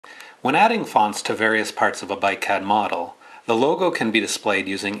When adding fonts to various parts of a BikeCAD model, the logo can be displayed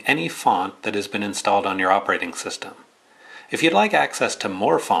using any font that has been installed on your operating system. If you'd like access to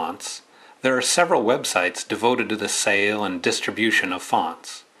more fonts, there are several websites devoted to the sale and distribution of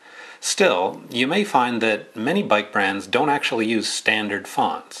fonts. Still, you may find that many bike brands don't actually use standard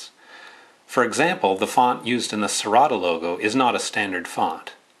fonts. For example, the font used in the Serotta logo is not a standard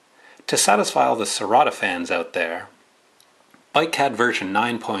font. To satisfy all the Serotta fans out there, BikeCAD version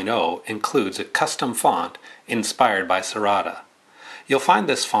 9.0 includes a custom font inspired by Serotta. You'll find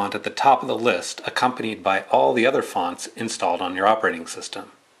this font at the top of the list, accompanied by all the other fonts installed on your operating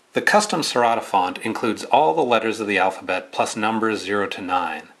system. The custom Serotta font includes all the letters of the alphabet plus numbers 0 to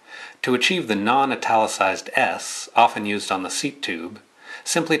 9. To achieve the non-italicized S, often used on the seat tube,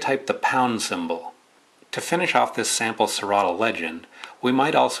 simply type the pound symbol. To finish off this sample Serotta Legend, we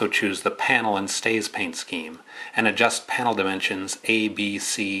might also choose the panel and stays paint scheme and adjust panel dimensions A, B,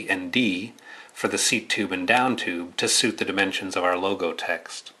 C, and D for the seat tube and down tube to suit the dimensions of our logo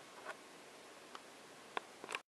text.